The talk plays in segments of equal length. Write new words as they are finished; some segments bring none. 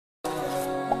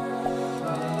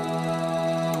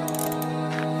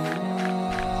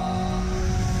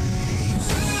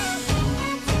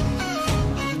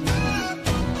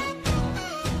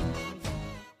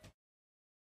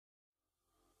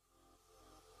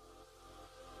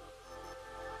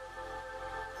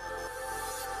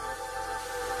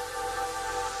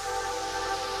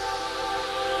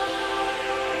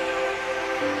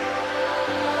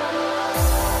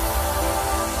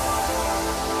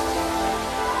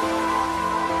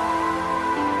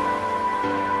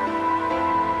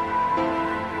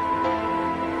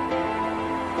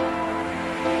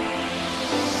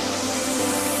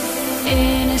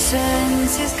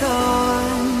is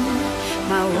gone,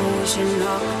 my walls, you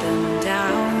knock them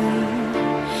down.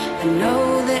 I know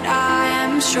that I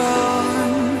am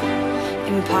strong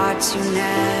in parts you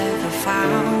never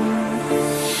found.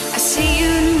 I see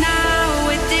you now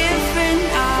with different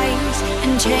eyes,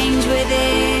 and change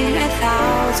within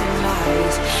 1,000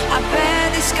 lies. I bear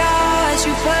the scars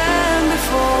you burned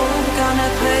before. Gonna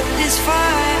put this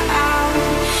fire out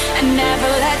and never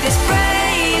let this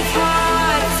brave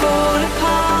heart fall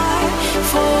apart,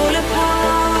 fall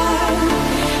apart.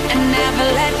 And never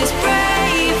let this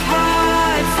brave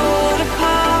heart fall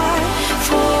apart,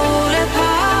 fall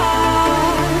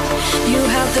apart. You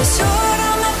held the sword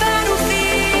on the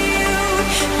battlefield.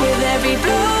 With every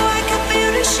blow I could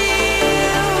build a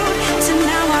shield. So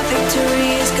now our victory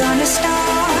is gonna start.